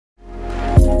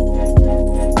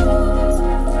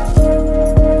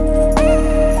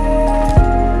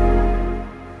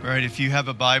If you have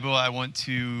a Bible, I want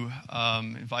to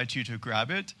invite you to grab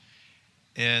it,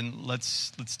 and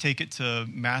let's take it to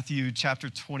Matthew chapter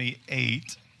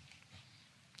 28.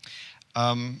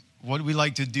 What we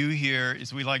like to do here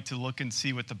is we like to look and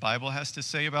see what the Bible has to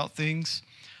say about things.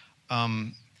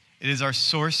 It is our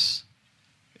source.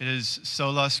 It is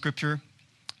sola scriptura,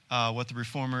 what the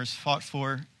Reformers fought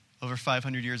for over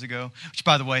 500 years ago. Which,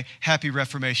 by the way, happy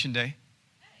Reformation Day.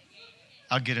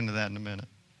 I'll get into that in a minute.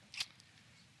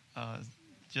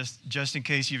 Just in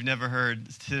case you've never heard,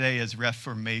 today is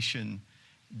Reformation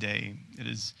Day. It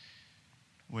is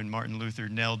when Martin Luther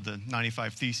nailed the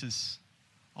 95 Theses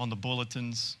on the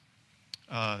bulletins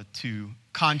to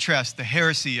contrast the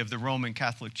heresy of the Roman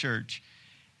Catholic Church.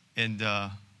 And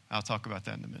I'll talk about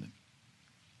that in a minute.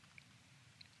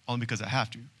 Only because I have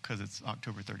to, because it's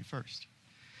October 31st.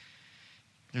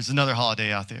 There's another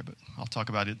holiday out there, but I'll talk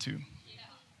about it too.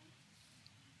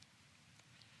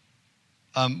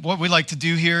 What we like to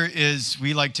do here is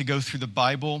we like to go through the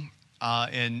Bible,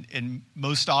 and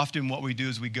most often what we do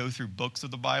is we go through books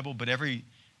of the Bible, but every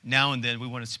now and then we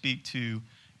want to speak to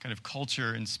kind of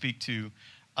culture and speak to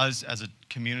us as a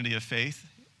community of faith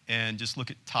and just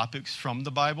look at topics from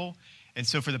the Bible. And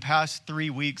so for the past 3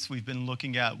 weeks, we've been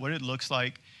looking at what it looks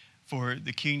like for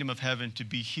the kingdom of heaven to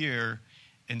be here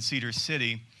in Cedar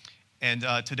City. And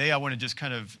today I want to just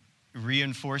kind of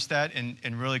reinforce that and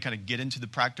really kind of get into the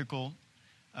practical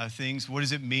things. What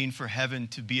does it mean for heaven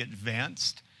to be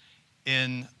advanced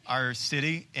in our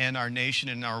city and our nation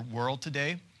and our world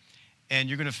today? And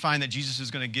you're going to find that Jesus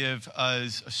is going to give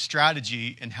us a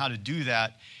strategy in how to do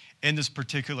that in this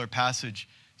particular passage.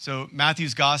 So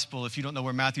Matthew's Gospel, if you don't know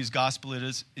where Matthew's Gospel it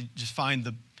is, just find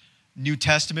the New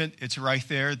Testament. It's right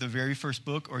there, the very first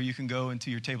book, or you can go into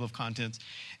your table of contents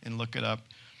and look it up.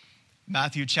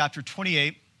 Matthew chapter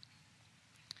 28,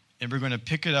 and we're going to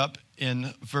pick it up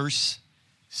in verse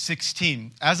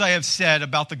 16. As I have said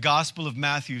about the Gospel of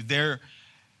Matthew, there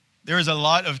is a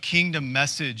lot of kingdom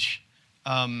message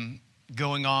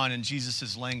going on in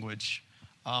Jesus' language.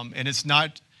 And it's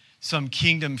not some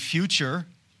kingdom future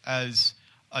as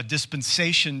a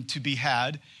dispensation to be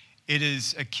had. It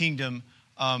is a kingdom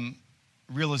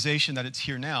realization that it's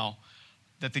here now,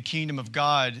 that the kingdom of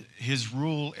God, his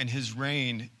rule and his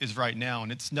reign is right now.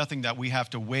 And it's nothing that we have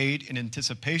to wait in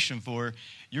anticipation for.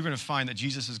 You're going to find that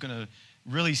Jesus is going to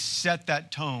really set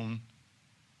that tone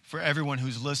for everyone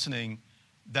who's listening,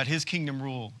 that his kingdom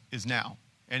rule is now,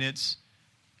 and it's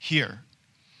here.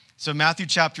 So Matthew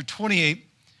chapter 28,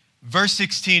 verse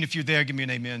 16, if you're there, give me an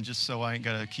amen, just so I ain't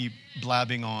got to keep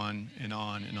blabbing on and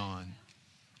on and on.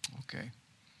 Okay.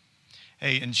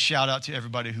 Hey, and shout out to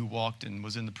everybody who walked and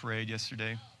was in the parade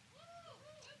yesterday.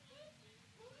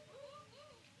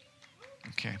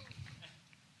 Okay.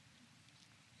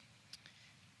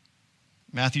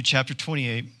 Matthew chapter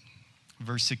 28,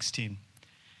 verse 16.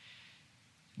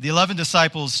 The 11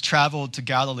 disciples traveled to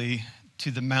Galilee,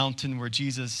 to the mountain where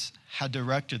Jesus had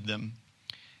directed them.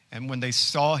 And when they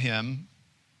saw him,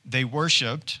 they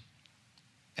worshiped.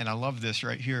 And I love this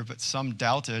right here, but some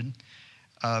doubted.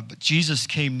 But Jesus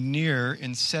came near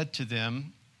and said to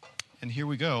them, and here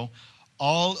we go,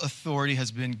 all authority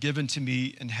has been given to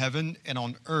me in heaven and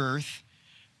on earth.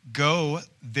 Go,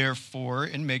 therefore,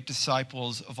 and make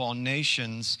disciples of all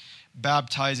nations,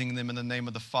 baptizing them in the name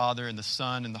of the Father and the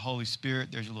Son and the Holy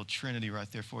Spirit. There's a little Trinity right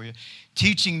there for you.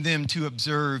 Teaching them to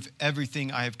observe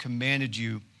everything I have commanded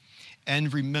you.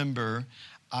 And remember,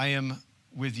 I am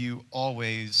with you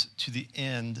always to the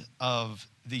end of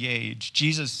the age.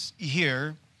 Jesus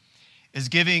here is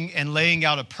giving and laying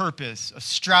out a purpose, a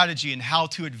strategy in how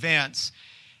to advance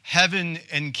heaven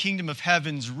and kingdom of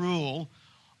heaven's rule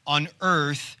on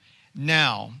earth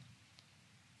now.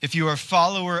 If you are a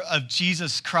follower of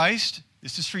Jesus Christ,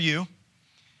 this is for you.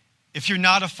 If you're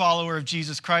not a follower of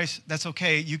Jesus Christ, that's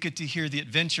okay. You get to hear the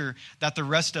adventure that the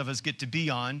rest of us get to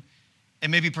be on.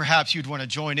 And maybe perhaps you'd want to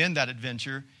join in that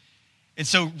adventure. And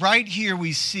so right here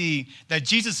we see that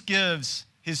Jesus gives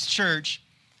his church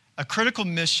a critical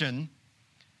mission,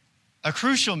 a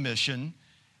crucial mission,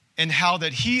 and how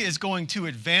that he is going to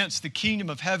advance the kingdom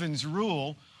of heaven's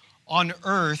rule on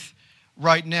earth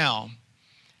right now.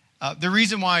 The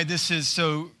reason why this is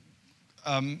so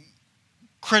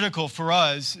critical for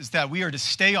us is that we are to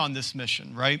stay on this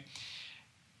mission, right?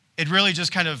 It really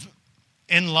just kind of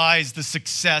lies the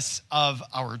success of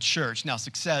our church. Now,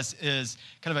 success is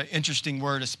kind of an interesting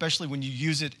word, especially when you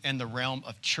use it in the realm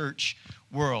of church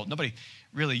world. Nobody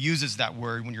really uses that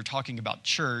word when you're talking about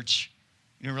church.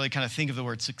 You don't really kind of think of the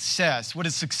word success. What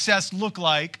does success look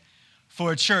like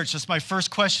for a church? That's my first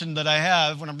question that I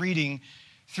have when I'm reading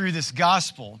through this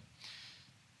gospel.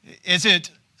 Is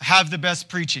it have the best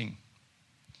preaching?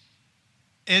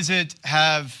 Is it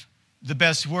have the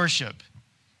best worship?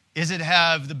 Is it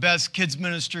have the best kids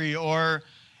ministry? Or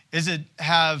is it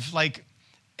have like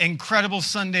incredible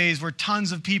Sundays where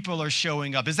tons of people are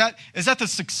showing up? Is that the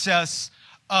success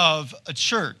of a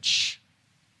church?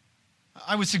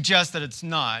 I would suggest that it's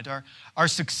not. Our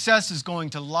success is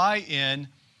going to lie in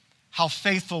how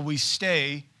faithful we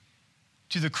stay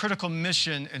to the critical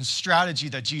mission and strategy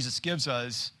that Jesus gives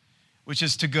us, which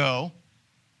is to go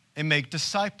and make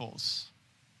disciples.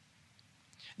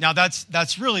 Now,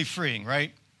 that's really freeing,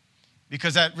 right?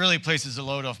 Because that really places a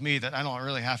load off me that I don't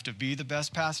really have to be the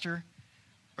best pastor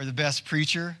or the best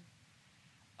preacher.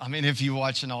 I mean, if you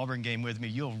watch an Auburn game with me,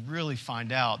 you'll really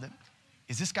find out that,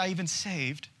 is this guy even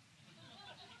saved?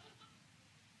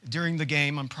 During the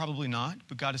game, I'm probably not,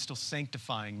 but God is still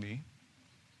sanctifying me.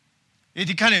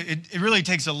 It really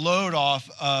takes a load off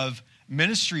of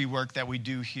ministry work that we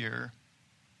do here.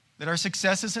 That our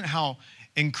success isn't how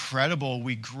incredible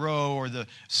we grow or the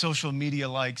social media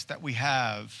likes that we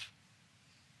have.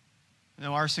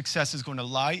 No, our success is going to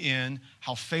lie in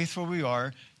how faithful we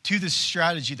are to the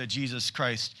strategy that Jesus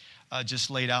Christ just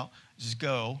laid out. Just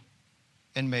go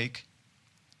and make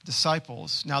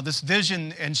disciples. Now, this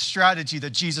vision and strategy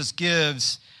that Jesus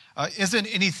gives isn't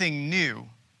anything new.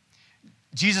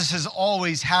 Jesus has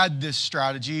always had this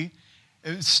strategy.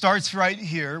 It starts right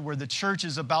here where the church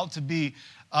is about to be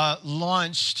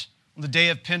launched on the day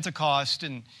of Pentecost.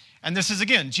 And this is,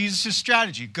 again, Jesus'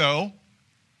 strategy. Go,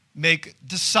 make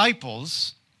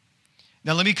disciples.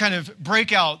 Now, let me kind of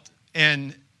break out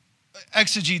and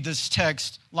exegete this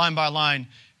text line by line,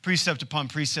 precept upon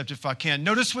precept, if I can.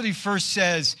 Notice what he first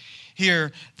says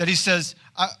here, that he says,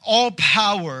 all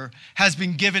power has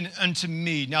been given unto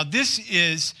me. Now, this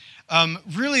is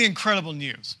really incredible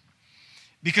news,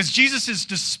 because Jesus is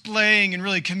displaying and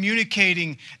really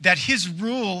communicating that his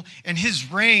rule and his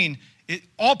reign,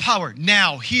 all power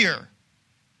now, here.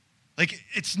 Like,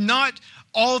 it's not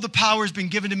all the power has been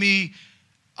given to me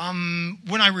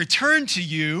when I return to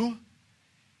you.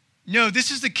 No, this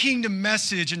is the kingdom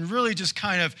message, and really just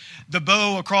kind of the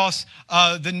bow across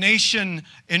the nation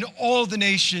and all the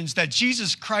nations, that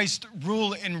Jesus Christ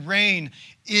rule and reign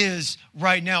is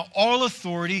right now. All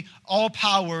authority, all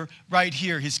power right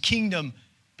here. His kingdom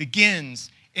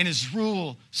begins and his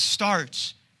rule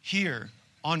starts here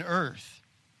on earth.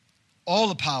 All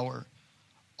the power,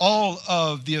 all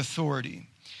of the authority.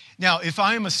 Now, if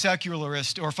I am a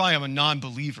secularist or if I am a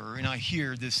non-believer and I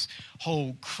hear this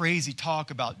whole crazy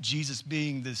talk about Jesus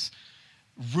being this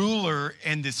ruler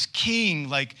and this king,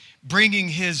 like bringing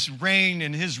his reign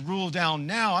and his rule down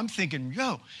now, I'm thinking,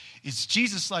 is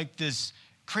Jesus like this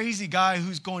crazy guy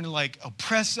who's going to like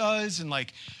oppress us and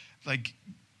like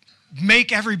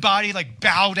make everybody like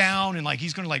bow down, and like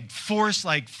he's going to like force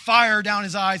like fire down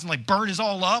his eyes and like burn us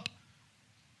all up?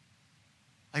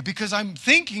 Like, because I'm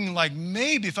thinking like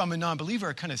maybe if I'm a non-believer,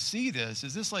 I kind of see this.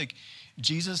 Is this like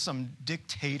Jesus, some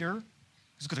dictator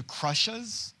who's going to crush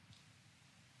us?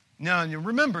 Now, and you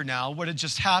remember now what had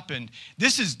just happened.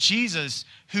 This is Jesus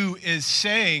who is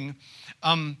saying,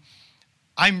 I'm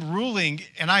ruling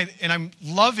and I'm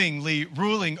lovingly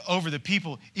ruling over the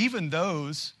people, even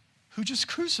those who just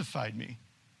crucified me.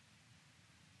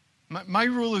 My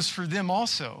rule is for them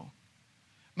also.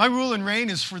 My rule and reign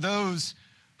is for those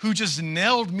who just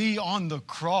nailed me on the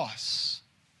cross.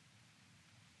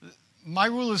 My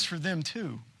rule is for them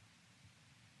too.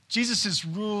 Jesus'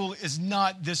 rule is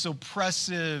not this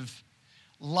oppressive,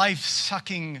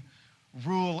 life-sucking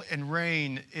rule and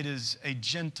reign. It is a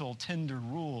gentle, tender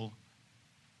rule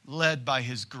led by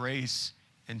his grace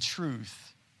and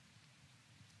truth.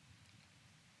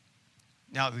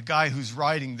 Now, the guy who's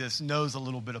writing this knows a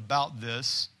little bit about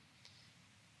this.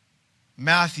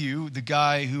 Matthew, the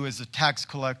guy who is a tax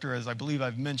collector, as I believe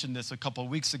I've mentioned this a couple of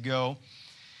weeks ago,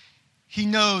 he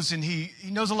knows, and he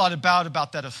knows a lot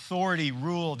about that authority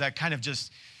rule that kind of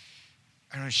just,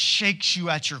 shakes you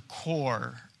at your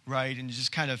core, right? And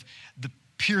just kind of the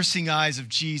piercing eyes of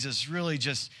Jesus really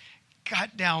just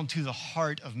got down to the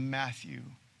heart of Matthew.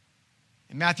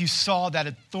 And Matthew saw that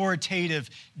authoritative,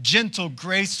 gentle,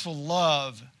 graceful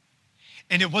love.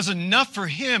 And it was enough for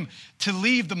him to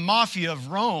leave the mafia of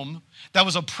Rome that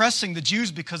was oppressing the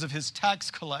Jews because of his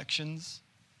tax collections.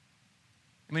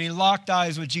 I mean, he locked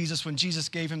eyes with Jesus when Jesus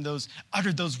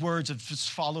uttered those words of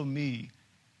just follow me.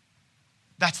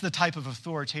 That's the type of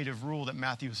authoritative rule that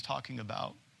Matthew is talking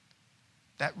about.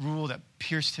 That rule that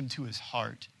pierced him to his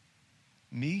heart.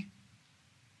 Me?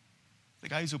 The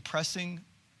guy who's oppressing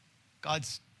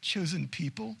God's chosen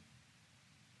people?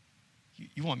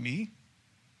 You want me?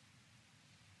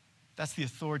 That's the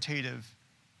authoritative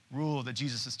rule that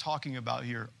Jesus is talking about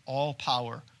here. All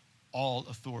power, all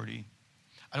authority.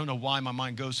 I don't know why my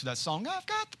mind goes to that song, I've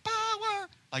got the power.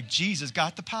 Like Jesus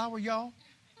got the power, y'all.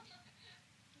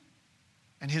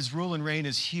 And his rule and reign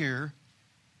is here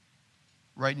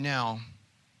right now.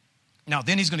 Now,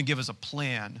 then he's going to give us a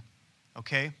plan,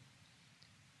 okay?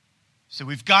 So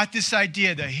we've got this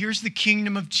idea that here's the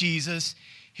kingdom of Jesus.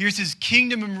 Here's his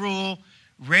kingdom and rule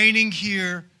reigning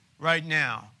here right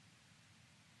now.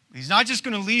 He's not just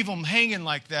going to leave them hanging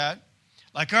like that.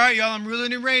 Like, all right, y'all, I'm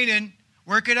ruling and reigning.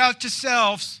 Work it out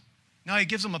yourselves. No, he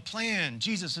gives them a plan.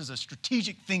 Jesus is a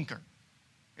strategic thinker.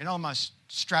 And all my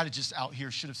strategists out here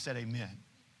should have said amen.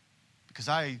 Because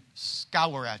I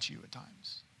scour at you at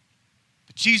times.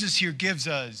 But Jesus here gives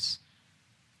us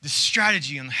the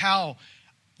strategy on how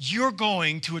you're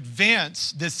going to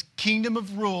advance this kingdom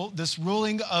of rule, this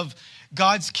ruling of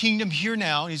God's kingdom here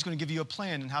now. And he's going to give you a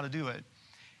plan on how to do it.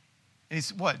 And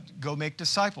he's what? Go make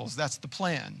disciples. That's the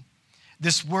plan.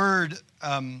 This word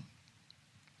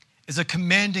is a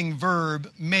commanding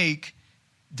verb, make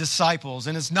disciples.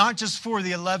 And it's not just for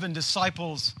the 11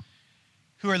 disciples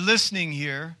who are listening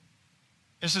here.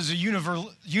 This is a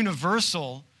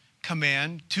universal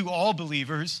command to all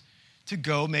believers to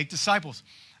go make disciples.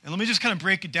 And let me just kind of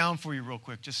break it down for you real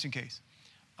quick, just in case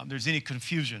there's any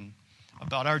confusion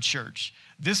about our church.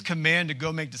 This command to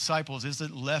go make disciples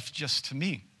isn't left just to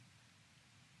me.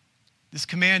 This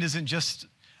command isn't just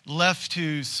left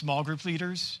to small group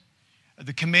leaders.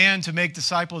 The command to make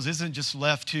disciples isn't just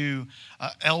left to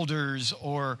elders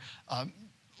or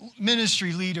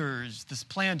ministry leaders. This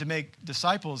plan to make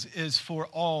disciples is for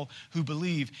all who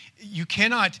believe. You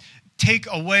cannot take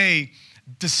away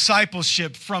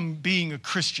discipleship from being a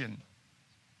Christian.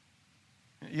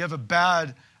 You have a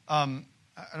bad,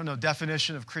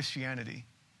 definition of Christianity.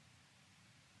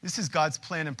 This is God's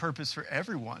plan and purpose for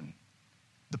everyone.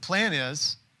 The plan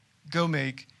is, go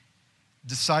make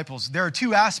disciples. There are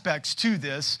two aspects to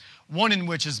this, one in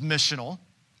which is missional,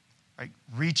 right?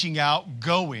 Reaching out,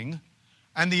 going,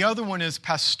 and the other one is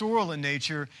pastoral in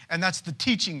nature, and that's the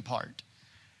teaching part.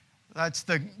 That's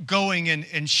the going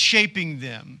and shaping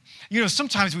them. You know,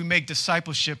 sometimes we make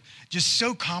discipleship just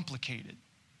so complicated.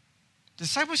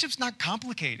 Discipleship's not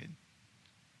complicated.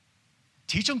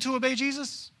 Teach them to obey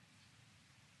Jesus.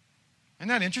 Isn't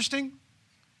that interesting?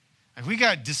 Like we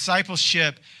got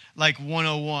discipleship like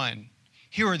 101.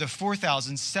 Here are the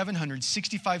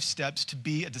 4,765 steps to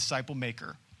be a disciple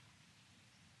maker.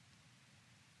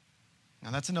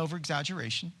 Now that's an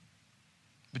over-exaggeration,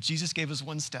 but Jesus gave us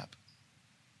one step.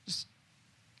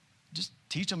 Just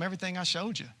teach them everything I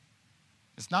showed you.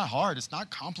 It's not hard. It's not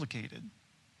complicated.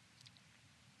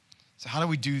 So how do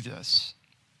we do this?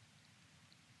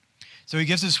 So he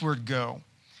gives this word go.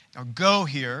 Now go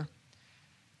here,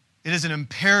 it is an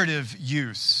imperative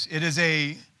use. It is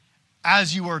a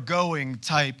as you are going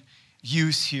type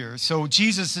use here. So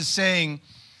Jesus is saying,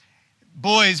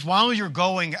 boys, while you're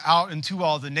going out into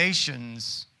all the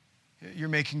nations, you're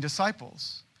making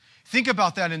disciples. Think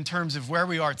about that in terms of where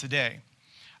we are today.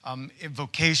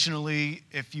 Vocationally,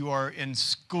 if you are in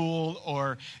school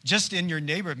or just in your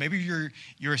neighborhood, maybe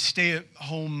you're a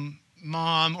stay-at-home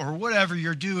mom or whatever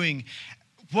you're doing,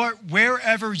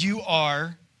 wherever you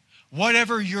are,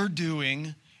 whatever you're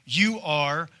doing, you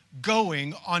are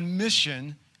going on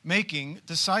mission, making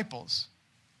disciples.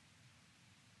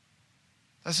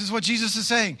 This is what Jesus is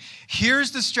saying.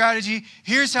 Here's the strategy.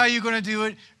 Here's how you're going to do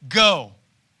it. Go.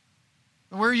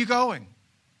 Where are you going?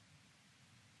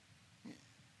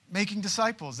 Making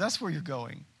disciples. That's where you're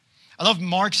going. I love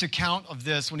Mark's account of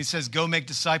this when he says, go make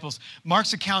disciples.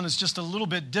 Mark's account is just a little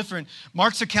bit different.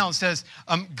 Mark's account says,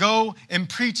 go and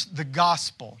preach the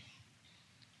gospel.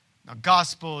 Now,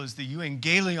 gospel is the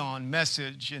euangelion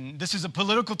message, and this is a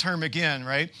political term again,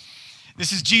 right?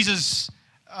 This is Jesus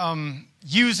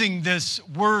using this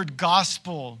word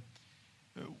gospel.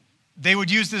 They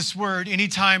would use this word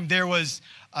anytime there was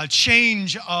a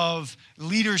change of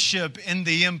leadership in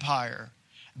the empire.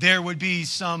 There would be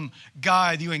some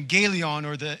guy, the euangelion,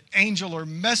 or the angel or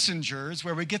messengers,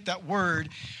 where we get that word,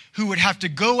 who would have to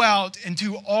go out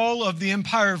into all of the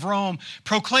empire of Rome,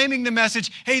 proclaiming the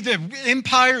message, hey, the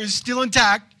empire is still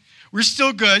intact. We're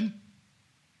still good.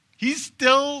 He's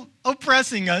still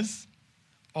oppressing us.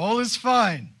 All is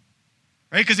fine.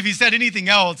 Right? Because if he said anything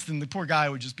else, then the poor guy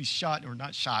would just be shot, or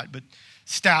not shot, but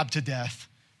stabbed to death.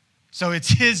 So it's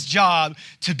his job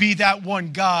to be that one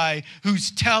guy who's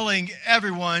telling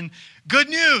everyone, good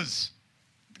news,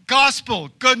 gospel,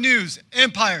 good news,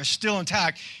 empire still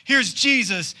intact. Here's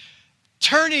Jesus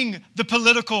turning the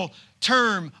political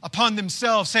term upon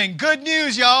themselves, saying, good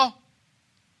news, y'all.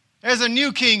 There's a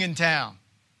new king in town.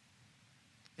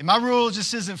 And my rule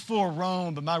just isn't for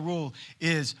Rome, but my rule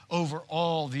is over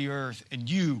all the earth. And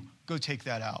you go take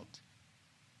that out.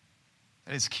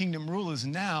 That his kingdom rule is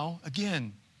now,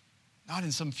 again, not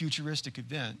in some futuristic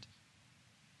event,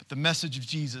 but the message of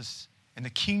Jesus and the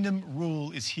kingdom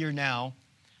rule is here now.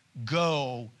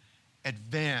 Go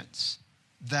advance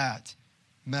that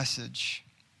message.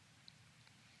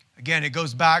 Again, it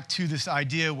goes back to this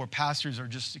idea where pastors are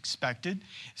just expected,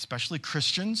 especially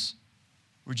Christians,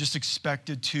 we're just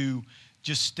expected to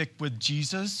just stick with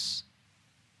Jesus.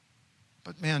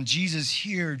 But man, Jesus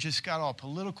here just got all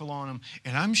political on him.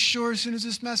 And I'm sure as soon as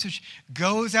this message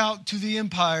goes out to the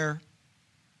empire,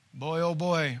 boy, oh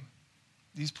boy,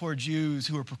 these poor Jews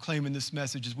who are proclaiming this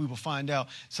message, as we will find out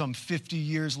some 50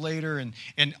 years later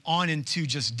and on into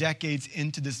just decades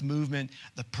into this movement,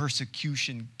 the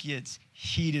persecution gets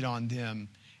heated on them.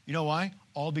 You know why?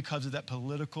 All because of that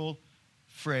political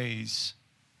phrase,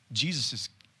 Jesus is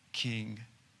king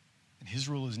and his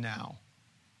rule is now.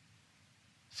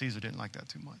 Caesar didn't like that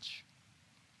too much.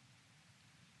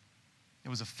 It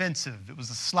was offensive. It was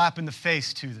a slap in the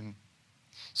face to them.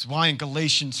 That's why in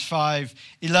Galatians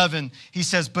 5:11, he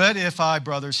says, but if I,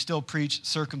 brothers, still preach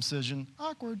circumcision,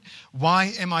 awkward,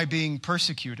 why am I being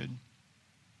persecuted?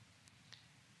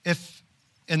 If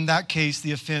in that case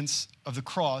the offense of the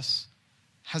cross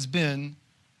has been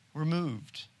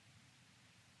removed.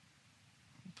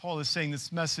 Paul is saying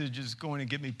this message is going to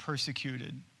get me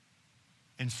persecuted,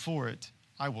 and for it,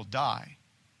 I will die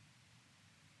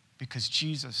because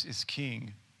Jesus is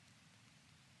king.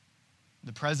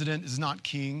 The president is not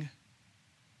king.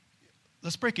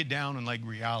 Let's break it down in like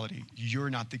reality. You're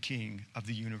not the king of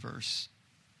the universe.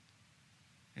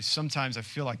 And sometimes I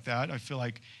feel like that. I feel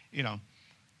like,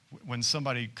 when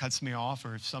somebody cuts me off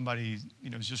or if somebody,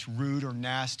 is just rude or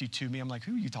nasty to me, I'm like,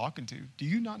 who are you talking to? Do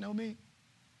you not know me?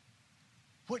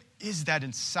 What is that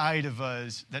inside of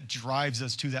us that drives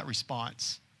us to that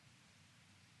response?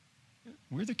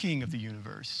 We're the king of the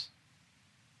universe.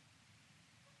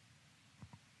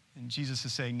 And Jesus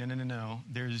is saying, no.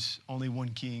 There's only one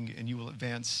king, and you will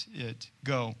advance it.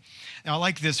 Go. Now, I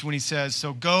like this when he says,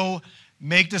 so go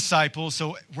make disciples.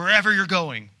 So wherever you're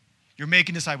going, you're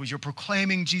making disciples. You're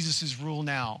proclaiming Jesus' rule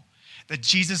now. That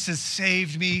Jesus has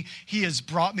saved me. He has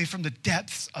brought me from the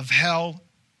depths of hell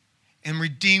and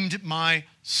redeemed my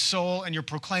soul. And you're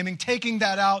proclaiming, taking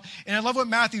that out. And I love what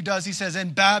Matthew does. He says,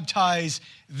 and baptize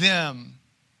them.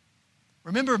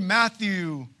 Remember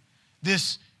Matthew,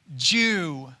 this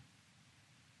Jew,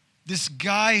 this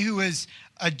guy who is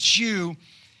a Jew,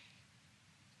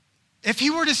 if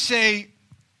he were to say,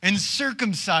 and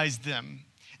circumcise them,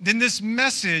 then this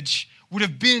message would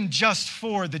have been just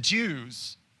for the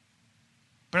Jews.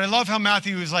 But I love how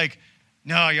Matthew is like,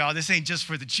 no, y'all, this ain't just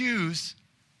for the Jews.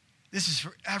 This is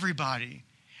for everybody.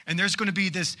 And there's going to be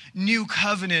this new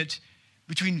covenant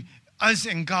between us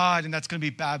and God, and that's going to be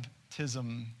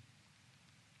baptism.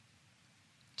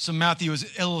 So Matthew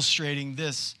is illustrating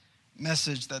this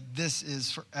message that this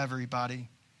is for everybody.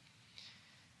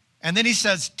 And then he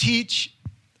says, teach,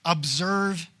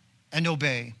 observe, and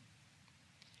obey.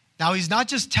 Now, he's not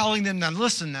just telling them, now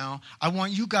listen now, I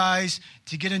want you guys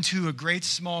to get into a great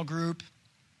small group,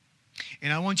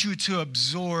 and I want you to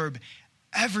absorb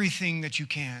everything that you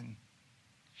can.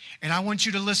 And I want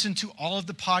you to listen to all of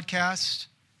the podcasts.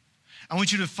 I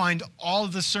want you to find all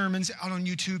of the sermons out on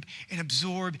YouTube and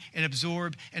absorb and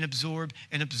absorb and absorb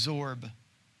and absorb.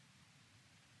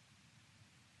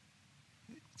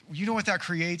 You know what that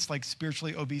creates, like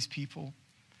spiritually obese people?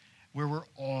 Where we're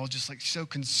all just like so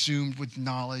consumed with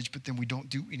knowledge, but then we don't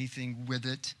do anything with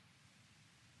it.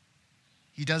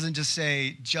 He doesn't just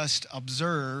say, just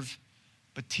observe,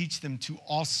 but teach them to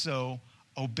also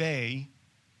obey.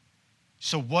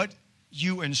 So what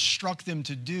you instruct them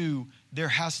to do, there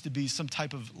has to be some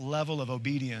type of level of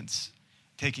obedience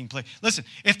taking place. Listen,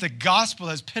 if the gospel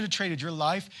has penetrated your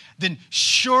life, then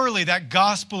surely that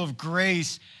gospel of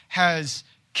grace has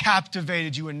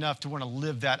captivated you enough to want to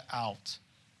live that out.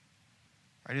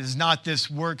 Right? It is not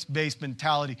this works-based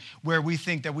mentality where we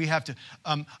think that we have to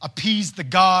appease the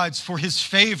gods for his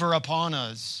favor upon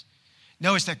us.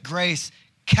 No, it's that grace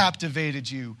captivated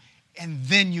you, and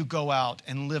then you go out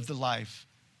and live the life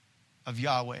of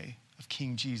Yahweh, of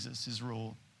King Jesus, his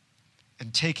rule,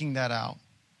 and taking that out.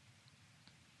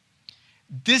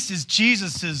 This is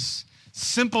Jesus'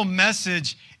 simple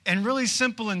message and really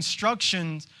simple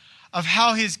instructions of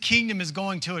how his kingdom is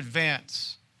going to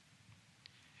advance.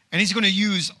 And he's going to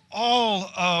use all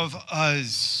of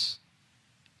us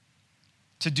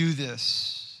to do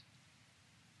this.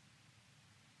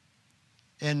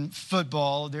 In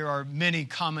football, there are many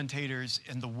commentators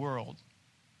in the world.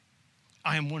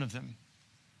 I am one of them.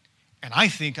 And I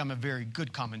think I'm a very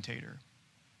good commentator.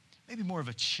 Maybe more of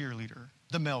a cheerleader,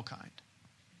 the male kind.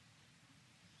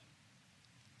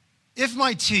 If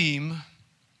my team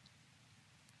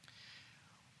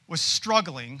was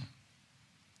struggling,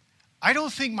 I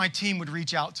don't think my team would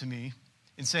reach out to me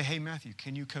and say, hey, Matthew,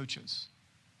 can you coach us?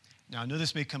 Now, I know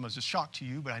this may come as a shock to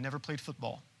you, but I never played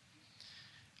football.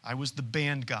 I was the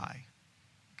band guy,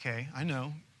 okay? I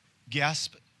know.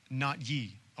 Gasp, not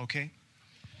ye, okay?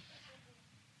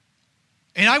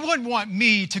 And I wouldn't want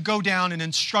me to go down and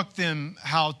instruct them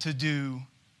how to do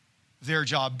their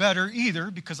job better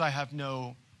either, because I have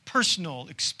no personal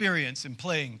experience in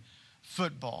playing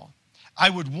football. I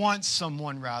would want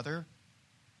someone, rather,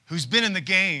 who's been in the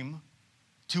game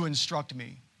to instruct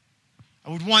me. I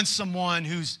would want someone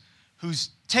who's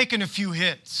taken a few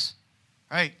hits,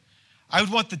 right? I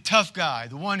would want the tough guy,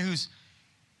 the one who's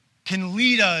can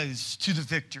lead us to the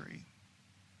victory.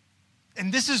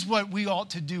 And this is what we ought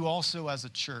to do also as a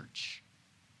church.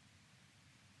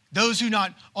 Those who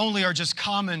not only are just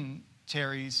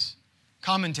commentators,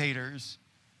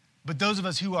 but those of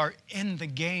us who are in the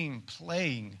game,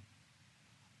 playing,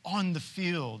 on the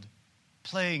field,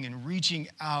 playing and reaching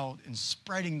out and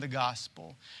spreading the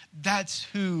gospel. That's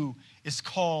who is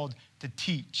called to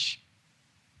teach.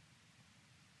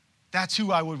 That's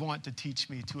who I would want to teach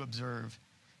me to observe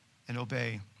and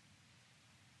obey.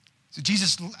 So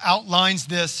Jesus outlines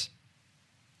this.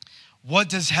 What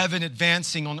does heaven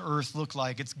advancing on earth look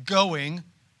like? It's going,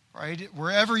 right?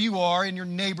 Wherever you are, in your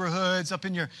neighborhoods, up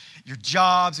in your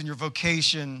jobs and your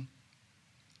vocation,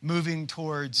 moving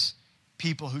towards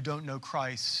people who don't know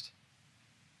Christ.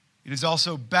 It is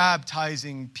also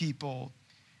baptizing people,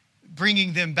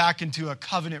 bringing them back into a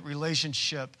covenant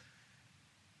relationship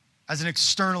as an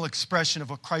external expression of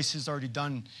what Christ has already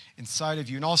done inside of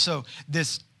you. And also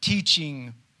this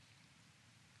teaching,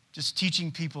 just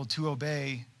teaching people to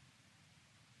obey.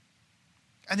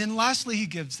 And then lastly, he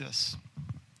gives this.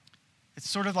 It's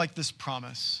sort of like this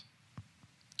promise.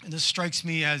 And this strikes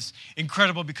me as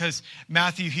incredible because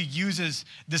Matthew, he uses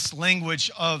this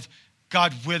language of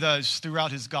God with us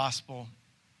throughout his gospel.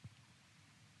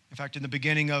 In fact, in the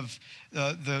beginning of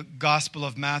the Gospel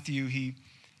of Matthew, he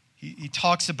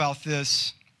talks about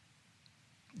this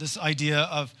idea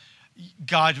of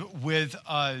God with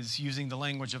us, using the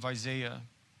language of Isaiah.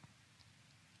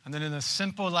 And then in the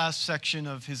simple last section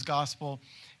of his gospel,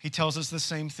 he tells us the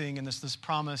same thing, and this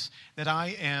promise that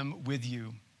I am with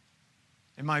you.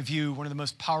 In my view, one of the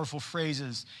most powerful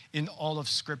phrases in all of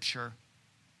Scripture,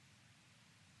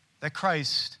 that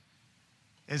Christ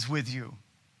is with you.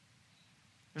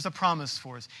 There's a promise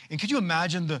for us. And could you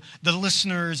imagine the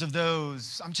listeners of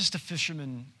those? I'm just a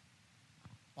fisherman.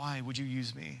 Why would you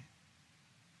use me?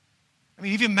 I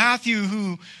mean, even Matthew,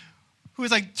 who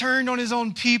is like turned on his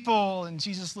own people, and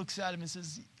Jesus looks at him and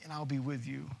says, and I'll be with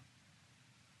you.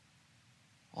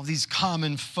 All these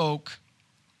common folk,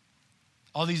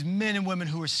 all these men and women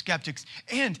who are skeptics.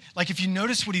 And like if you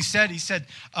notice what he said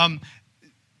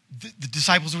the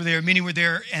disciples were there, many were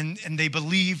there, and they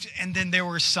believed. And then there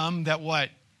were some that what?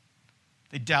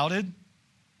 They doubted.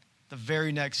 The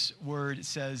very next word it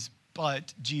says,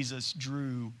 but Jesus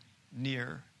drew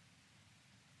near.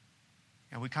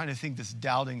 And we kind of think this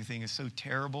doubting thing is so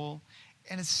terrible.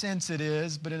 In a sense it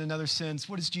is, but in another sense,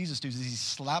 what does Jesus do? Does he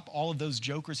slap all of those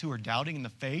jokers who are doubting in the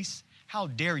face? How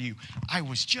dare you? I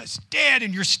was just dead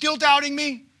and you're still doubting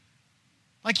me?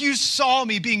 Like you saw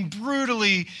me being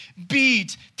brutally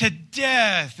beat to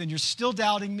death and you're still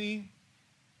doubting me?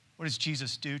 What does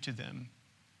Jesus do to them?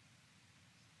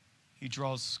 He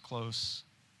draws close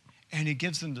and he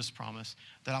gives them this promise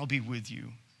that I'll be with you.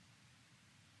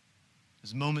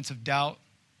 There's moments of doubt,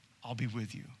 I'll be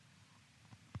with you.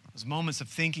 There's moments of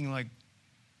thinking like,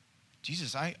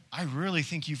 Jesus, I really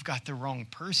think you've got the wrong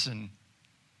person.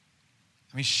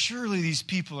 I mean, surely these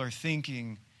people are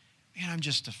thinking, man, I'm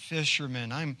just a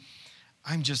fisherman.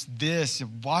 I'm just this.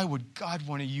 And why would God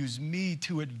want to use me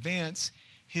to advance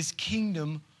his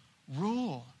kingdom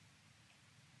rule?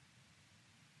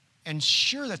 And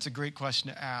sure, that's a great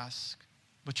question to ask,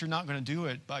 but you're not going to do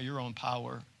it by your own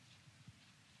power.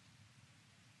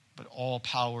 But all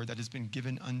power that has been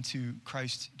given unto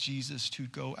Christ Jesus to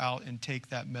go out and take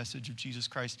that message of Jesus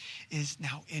Christ is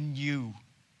now in you.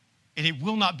 And it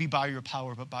will not be by your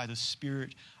power, but by the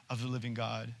Spirit of the living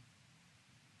God.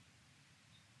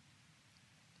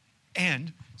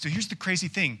 And so here's the crazy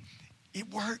thing.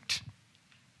 It worked.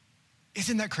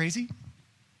 Isn't that crazy?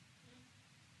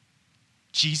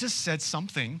 Jesus said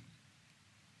something,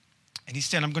 and he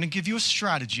said, I'm going to give you a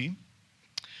strategy,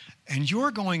 and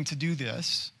you're going to do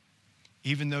this,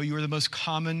 even though you are the most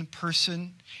common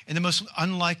person and the most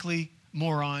unlikely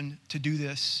moron to do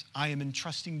this. I am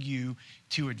entrusting you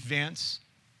to advance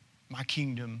my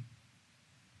kingdom.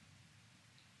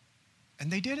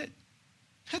 And they did it.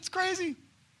 It's crazy.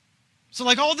 So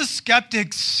like all the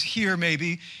skeptics here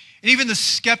maybe, and even the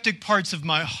skeptic parts of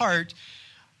my heart,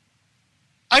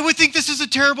 I would think this is a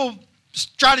terrible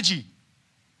strategy.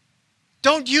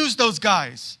 Don't use those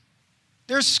guys.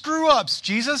 They're screw-ups,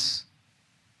 Jesus.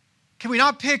 Can we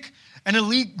not pick an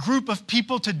elite group of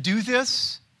people to do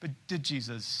this? But did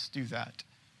Jesus do that?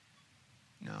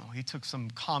 No, he took some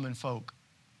common folk.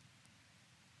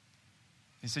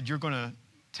 He said, you're going to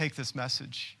take this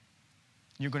message.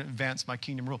 You're going to advance my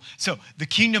kingdom rule. So the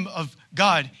kingdom of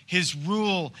God, his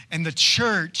rule, and the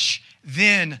church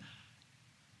then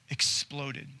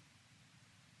exploded.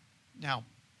 Now,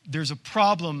 there's a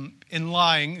problem in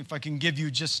lying, if I can give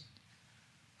you just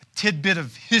a tidbit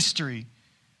of history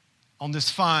on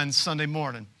this fine Sunday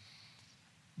morning.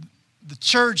 The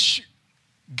church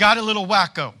got a little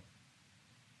wacko.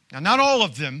 Now, not all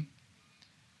of them.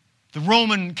 The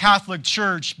Roman Catholic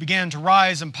Church began to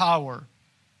rise in power.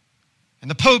 And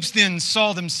the popes then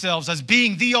saw themselves as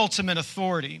being the ultimate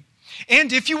authority.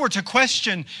 And if you were to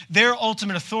question their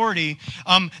ultimate authority,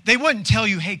 they wouldn't tell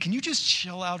you, hey, can you just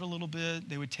chill out a little bit?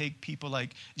 They would take people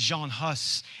like Jean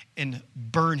Hus and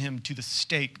burn him to the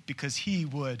stake because he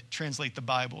would translate the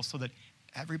Bible so that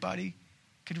everybody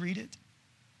could read it.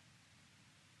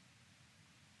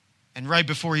 And right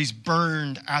before he's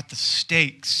burned at the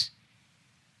stakes,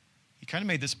 he kind of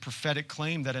made this prophetic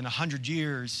claim that in 100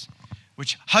 years,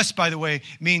 which Hus, by the way,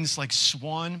 means like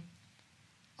swan.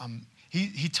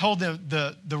 He told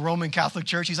the Roman Catholic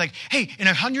Church, he's like, hey, in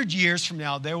 100 years from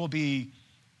now, there will be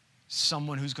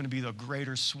someone who's going to be the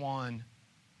greater swan,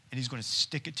 and he's going to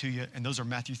stick it to you. And those are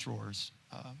Matthew Thrower's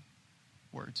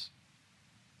words.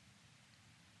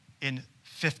 In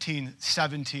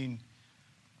 1517,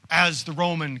 as the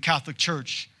Roman Catholic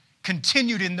Church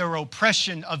continued in their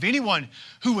oppression of anyone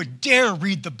who would dare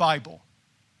read the Bible,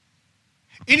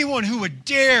 anyone who would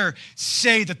dare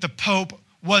say that the Pope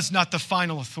was not the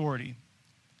final authority.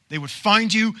 They would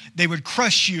find you, they would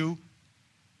crush you,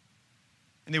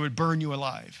 and they would burn you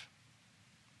alive.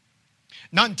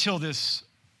 Not until this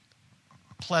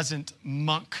pleasant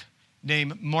monk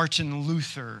named Martin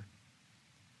Luther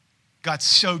got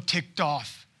so ticked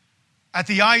off at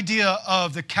the idea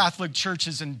of the Catholic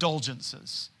Church's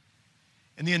indulgences.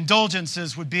 And the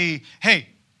indulgences would be, hey,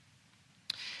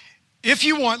 if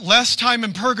you want less time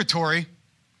in purgatory,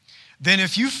 then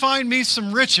if you find me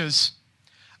some riches,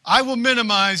 I will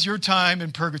minimize your time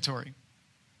in purgatory.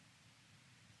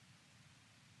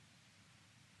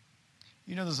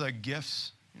 You know those like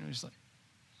gifts? Just like,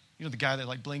 the guy that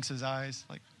like blinks his eyes?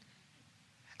 Like,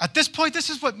 at this point,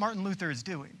 this is what Martin Luther is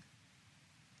doing.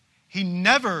 He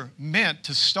never meant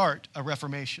to start a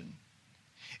reformation.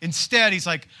 Instead, he's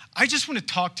like, I just want to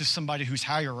talk to somebody who's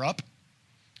higher up,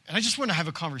 and I just want to have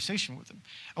a conversation with them.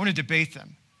 I want to debate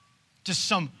them. Just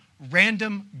some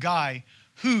random guy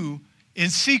who, in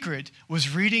secret,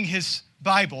 was reading his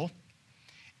Bible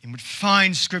and would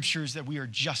find scriptures that we are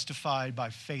justified by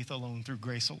faith alone, through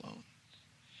grace alone.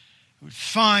 He would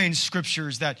find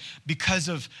scriptures that because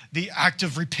of the act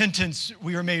of repentance,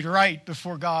 we are made right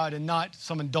before God and not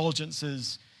some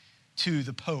indulgences to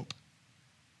the Pope.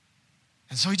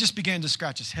 And so he just began to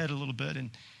scratch his head a little bit,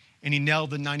 and he nailed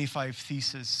the 95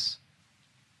 Thesis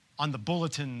on the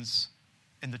bulletins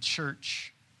in the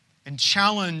church and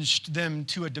challenged them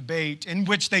to a debate in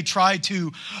which they tried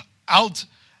to out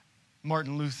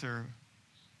Martin Luther.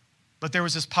 But there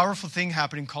was this powerful thing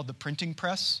happening called the printing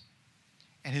press,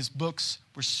 and his books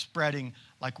were spreading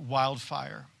like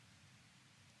wildfire.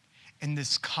 And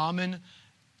this common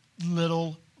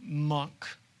little monk,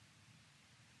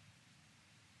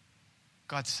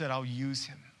 God said, I'll use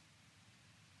him.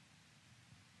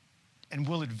 And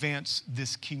we'll advance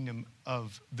this kingdom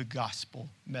of the gospel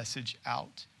message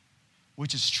out,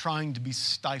 which is trying to be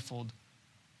stifled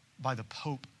by the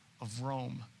Pope of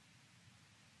Rome.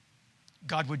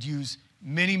 God would use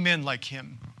many men like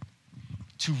him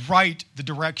to right the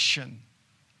direction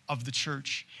of the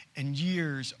church. And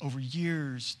years over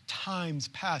years, times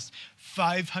past,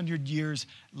 500 years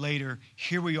later,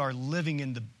 here we are living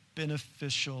in the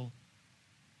beneficial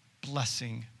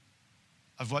blessing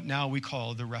of what now we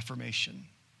call the Reformation.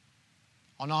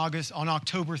 On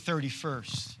October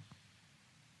 31st,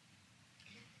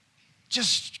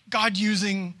 just God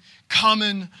using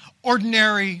common,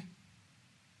 ordinary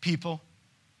people.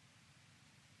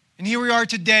 And here we are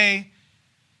today,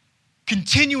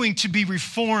 continuing to be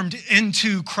reformed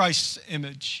into Christ's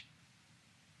image.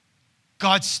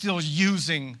 God's still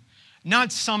using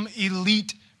not some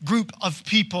elite group of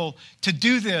people to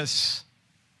do this,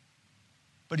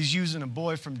 but he's using a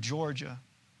boy from Georgia.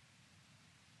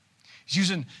 He's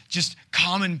using just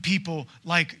common people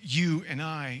like you and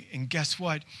I. And guess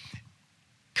what?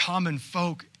 Common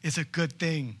folk is a good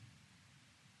thing.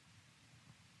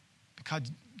 Because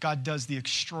God does the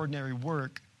extraordinary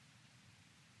work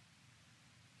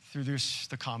through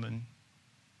the common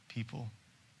people.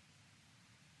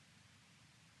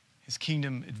 His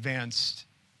kingdom advanced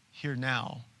here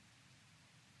now.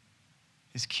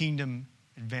 His kingdom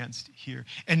advanced here.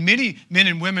 And many men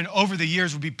and women over the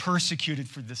years would be persecuted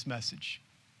for this message.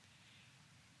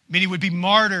 Many would be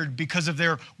martyred because of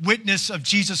their witness of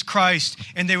Jesus Christ,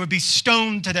 and they would be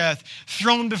stoned to death,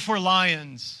 thrown before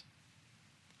lions.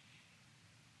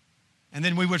 And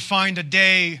then we would find a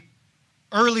day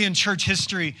early in church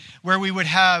history where we would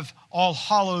have All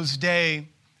Hallows Day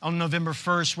on November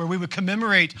 1st, where we would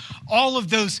commemorate all of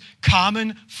those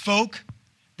common folk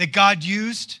that God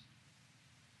used.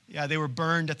 Yeah, they were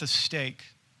burned at the stake.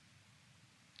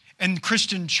 And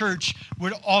Christian church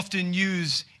would often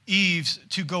use Eves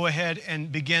to go ahead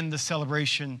and begin the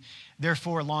celebration,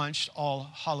 therefore launched All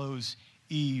Hallows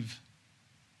Eve.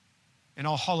 And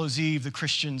All Hallows Eve, the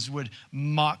Christians would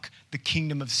mock the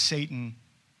kingdom of Satan.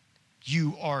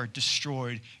 You are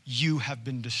destroyed. You have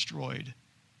been destroyed.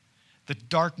 The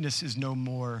darkness is no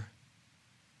more.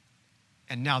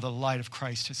 And now the light of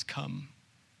Christ has come.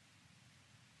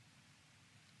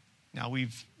 Now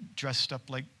we've dressed up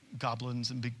like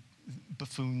goblins and big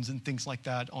buffoons and things like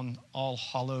that on All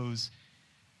Hallows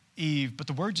Eve. But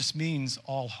the word just means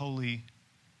All Holy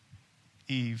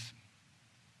Eve,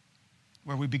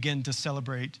 where we begin to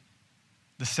celebrate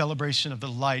the celebration of the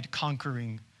light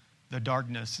conquering the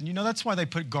darkness. And that's why they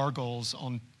put gargoyles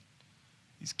on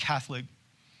these Catholic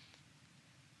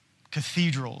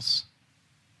cathedrals,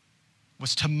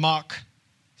 was to mock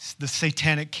the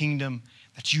satanic kingdom,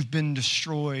 that you've been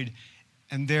destroyed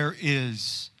and there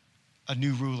is a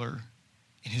new ruler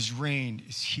and his reign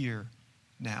is here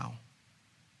now.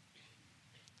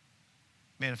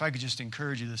 Man, if I could just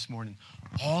encourage you this morning,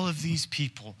 all of these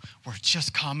people were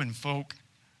just common folk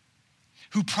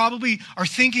who probably are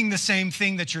thinking the same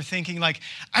thing that you're thinking, like,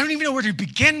 I don't even know where to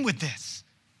begin with this.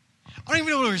 I don't even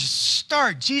know where to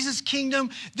start. Jesus'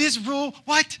 kingdom, this rule,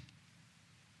 what?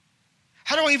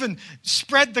 How do I even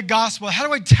spread the gospel? How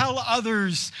do I tell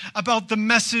others about the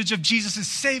message of Jesus'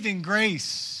 saving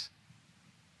grace?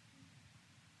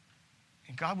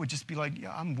 And God would just be like,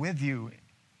 yeah, I'm with you.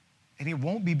 And it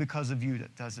won't be because of you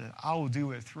that does it. I will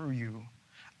do it through you.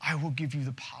 I will give you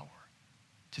the power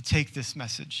to take this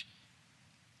message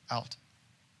out.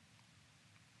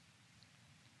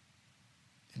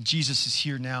 And Jesus is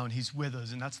here now, and he's with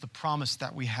us, and that's the promise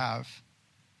that we have.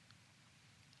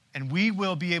 And we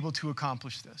will be able to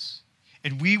accomplish this.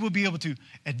 And we will be able to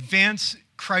advance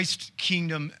Christ's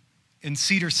kingdom in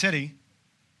Cedar City.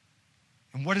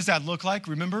 And what does that look like?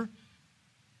 Remember,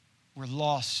 where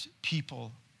lost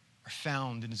people are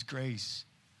found in his grace,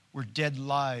 where dead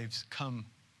lives come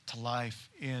to life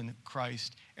in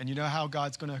Christ. And you know how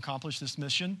God's going to accomplish this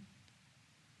mission?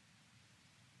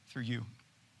 Through you.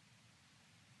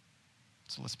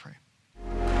 So let's pray.